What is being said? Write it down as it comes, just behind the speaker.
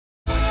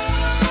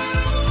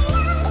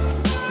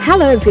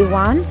Hello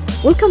everyone,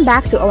 welcome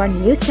back to our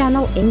new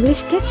channel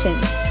English Kitchen.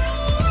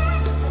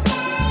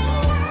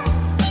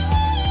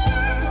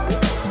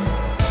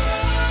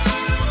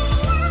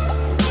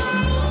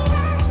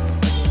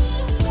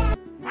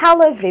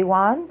 Hello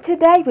everyone,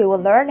 today we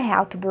will learn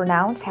how to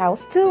pronounce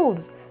house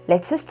tools.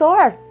 Let's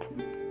start.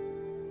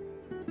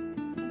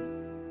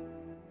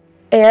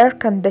 Air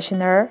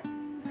conditioner,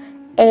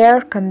 air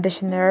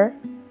conditioner,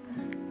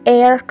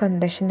 air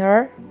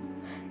conditioner,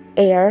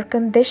 air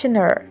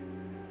conditioner.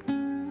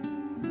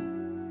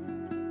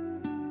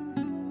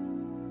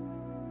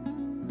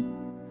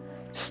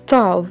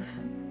 Stove,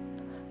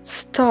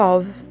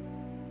 stove,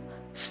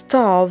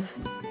 stove,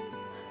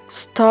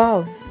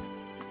 stove.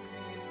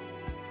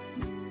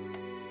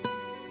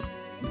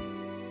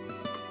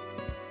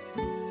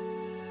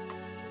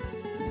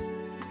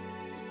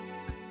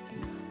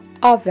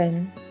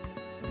 Oven,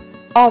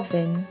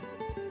 oven,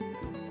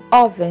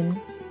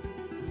 oven,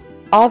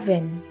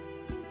 oven.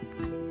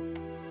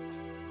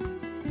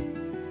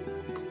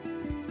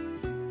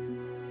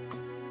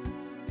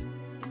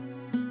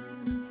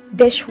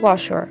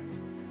 Dishwasher,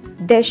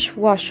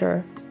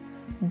 dishwasher,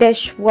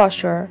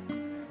 dishwasher,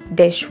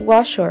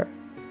 dishwasher.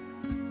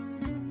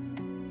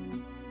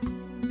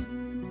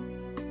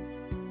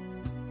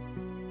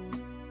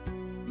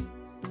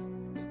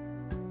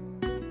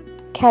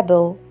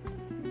 Kettle,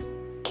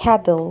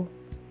 kettle,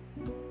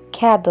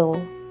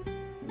 kettle,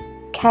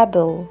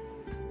 kettle.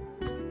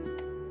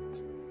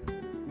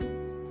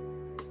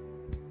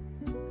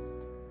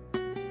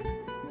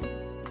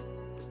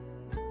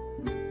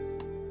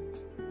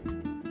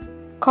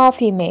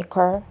 Coffee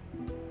maker,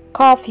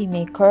 coffee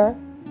maker,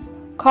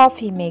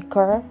 coffee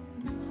maker,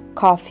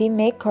 coffee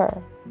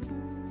maker.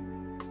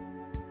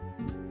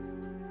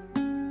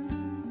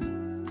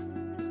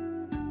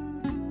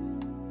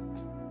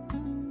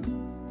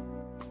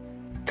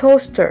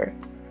 Toaster,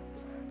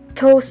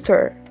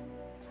 toaster,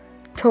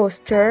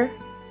 toaster,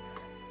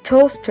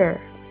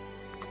 toaster.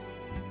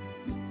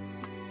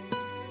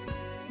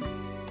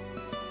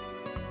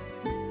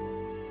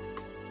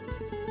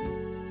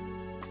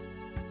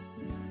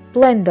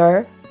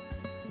 Blender,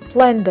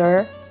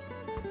 blender,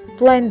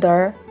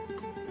 blender,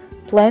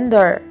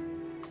 blender.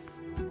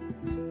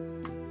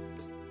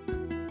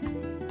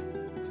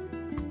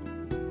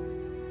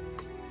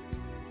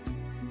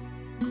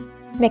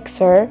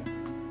 Mixer,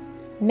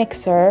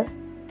 mixer,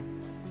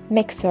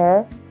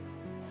 mixer,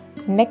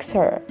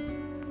 mixer.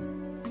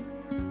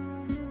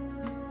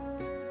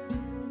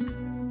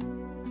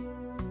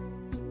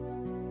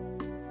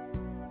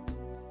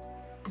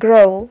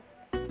 Grill,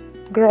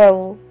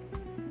 grill,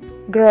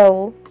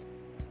 grill,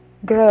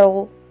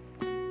 grill.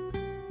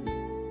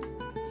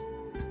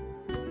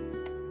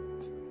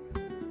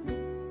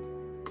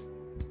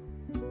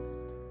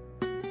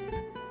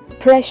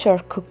 Pressure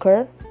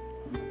cooker,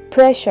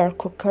 pressure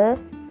cooker,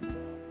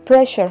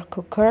 pressure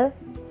cooker,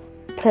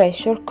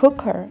 pressure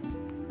cooker.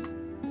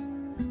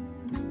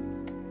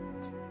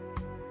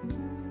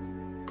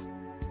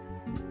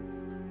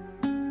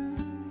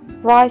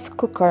 Rice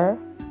cooker,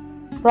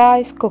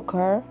 rice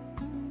cooker,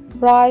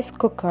 rice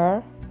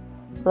cooker,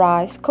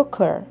 rice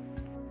cooker.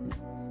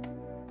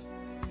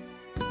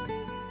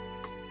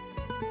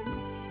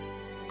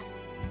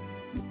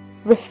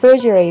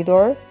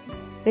 Refrigerator,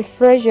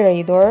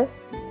 refrigerator,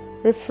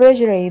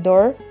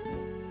 refrigerator,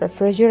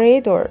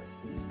 refrigerator.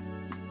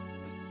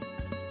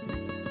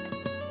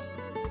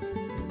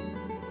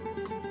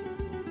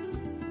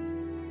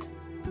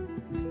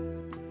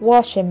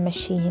 Washing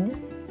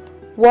machine,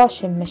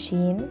 washing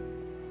machine,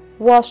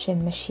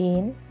 washing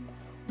machine,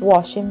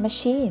 washing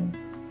machine.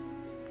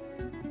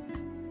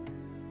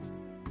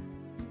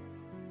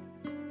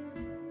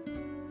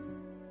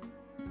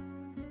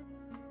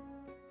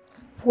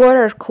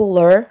 Water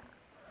cooler,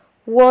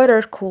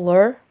 water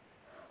cooler,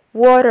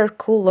 water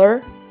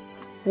cooler,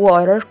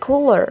 water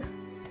cooler.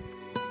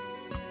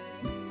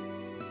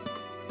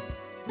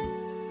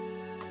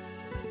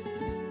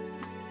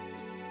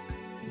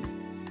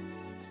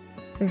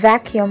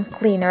 Vacuum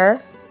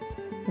cleaner,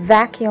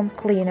 vacuum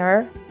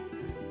cleaner,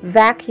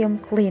 vacuum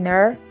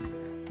cleaner,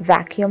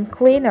 vacuum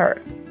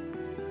cleaner.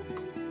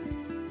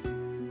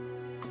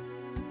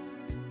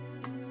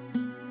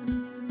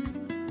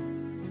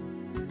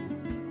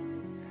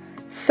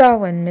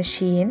 Sewing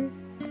machine,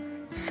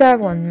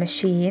 sewing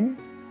machine,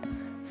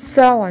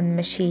 sewing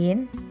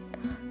machine,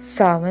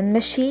 sewing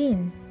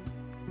machine.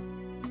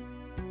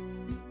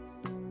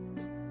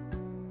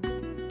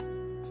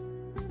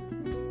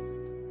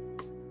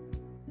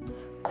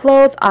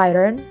 Clothes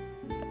iron,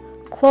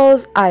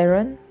 clothes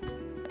iron,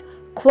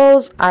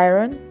 clothes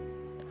iron,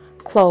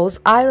 clothes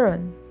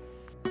iron.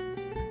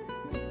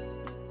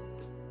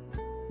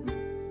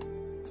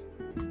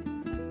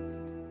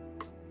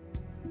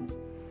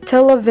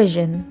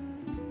 Television,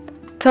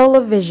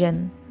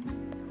 television,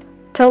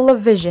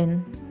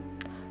 television,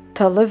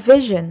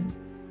 television.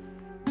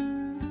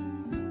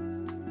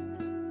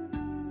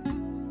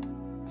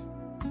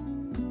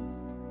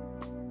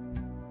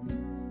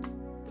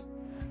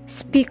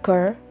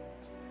 Speaker,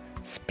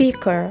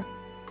 speaker,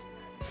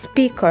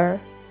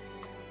 speaker,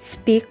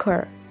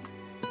 speaker.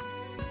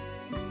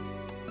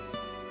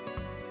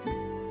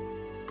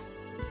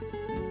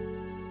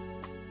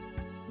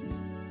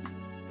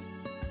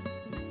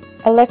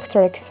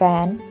 electric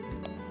fan,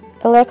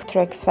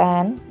 electric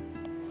fan,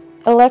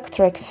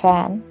 electric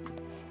fan,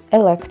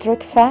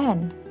 electric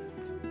fan.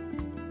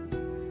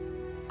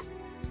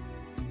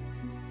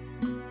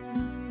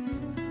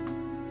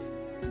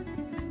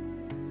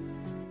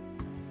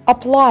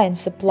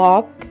 Appliance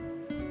plug,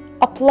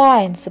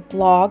 appliance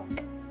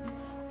plug,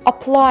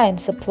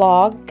 appliance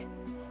plug,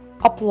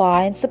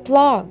 appliance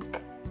plug.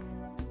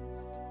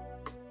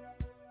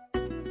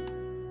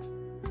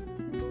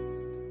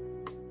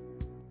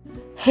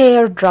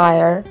 Hair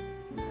dryer,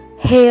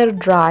 hair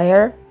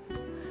dryer,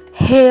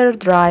 hair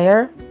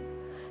dryer,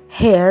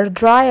 hair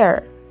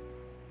dryer.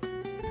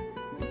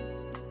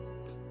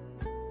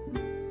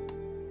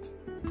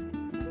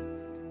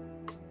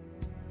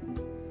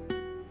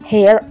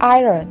 Hair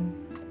iron,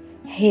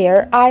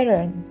 hair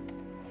iron,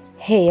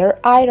 hair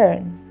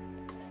iron,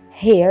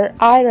 hair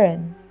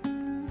iron.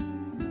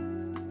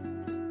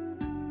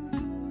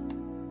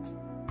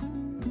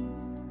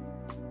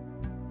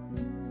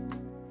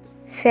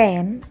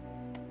 Fan,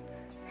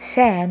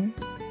 fan,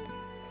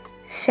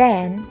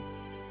 fan,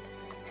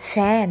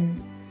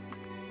 fan.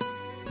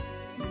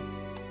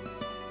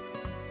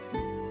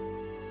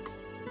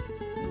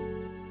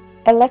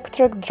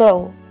 Electric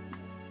drill,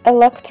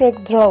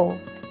 electric drill,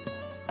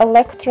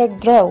 electric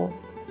drill,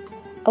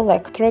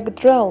 electric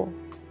drill.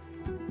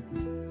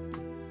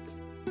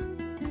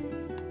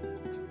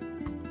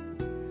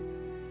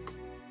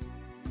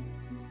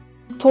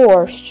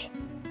 Torch,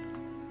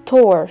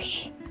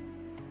 torch,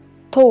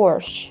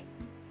 torch,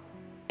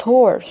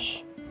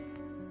 torch.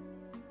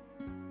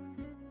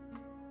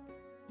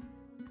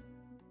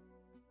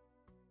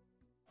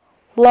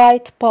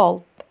 Light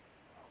bulb,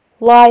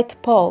 light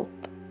bulb,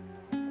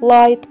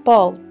 light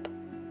bulb,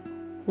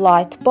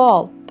 light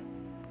bulb.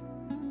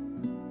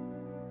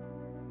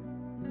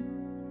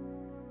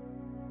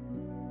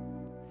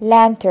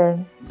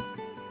 Lantern,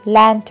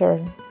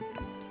 lantern,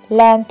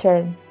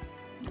 lantern,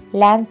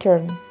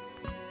 lantern.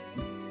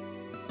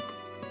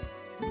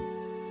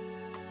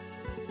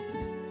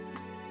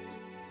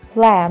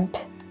 Lamp,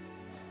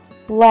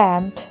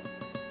 lamp,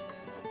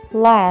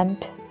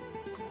 lamp,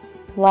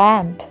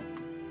 lamp.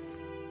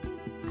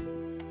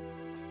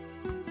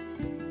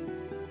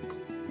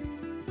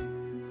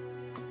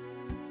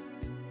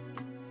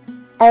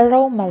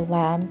 Aroma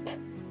lamp,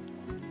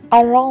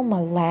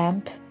 aroma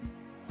lamp,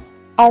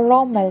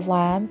 aroma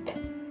lamp,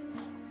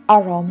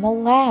 aroma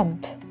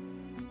lamp.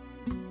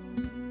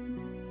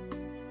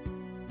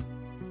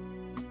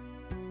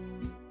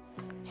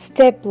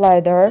 Step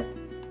ladder,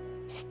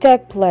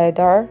 step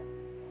ladder,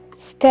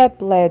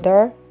 step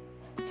ladder,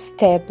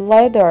 step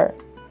ladder.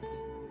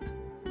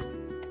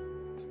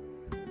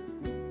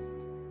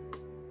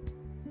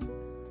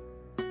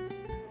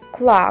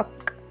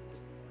 Clock,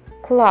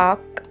 clock,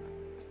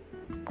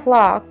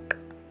 clock,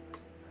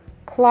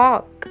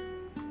 clock.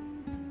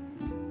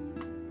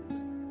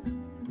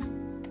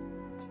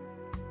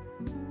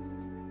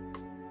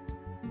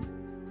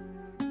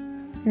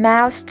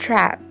 Mouse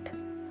trap,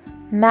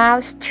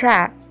 mouse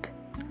trap,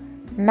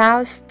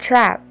 mouse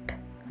trap,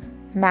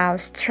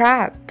 mouse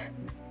trap.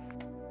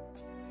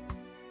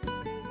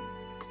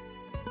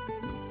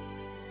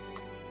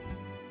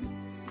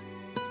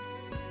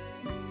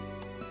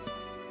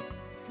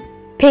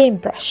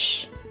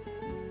 Paintbrush,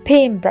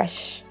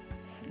 paintbrush,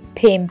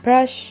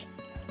 paintbrush,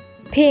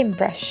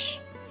 paintbrush.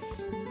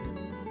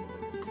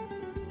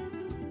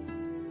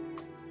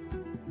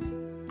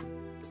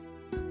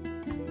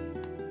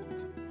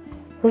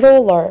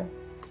 Roller,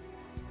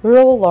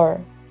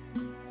 roller,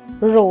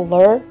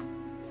 roller,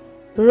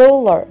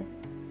 roller.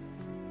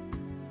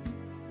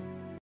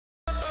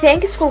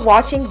 Thanks for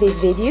watching this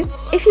video.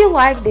 If you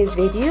like this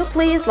video,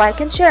 please like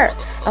and share.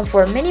 And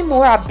for many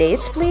more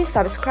updates, please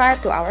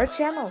subscribe to our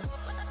channel.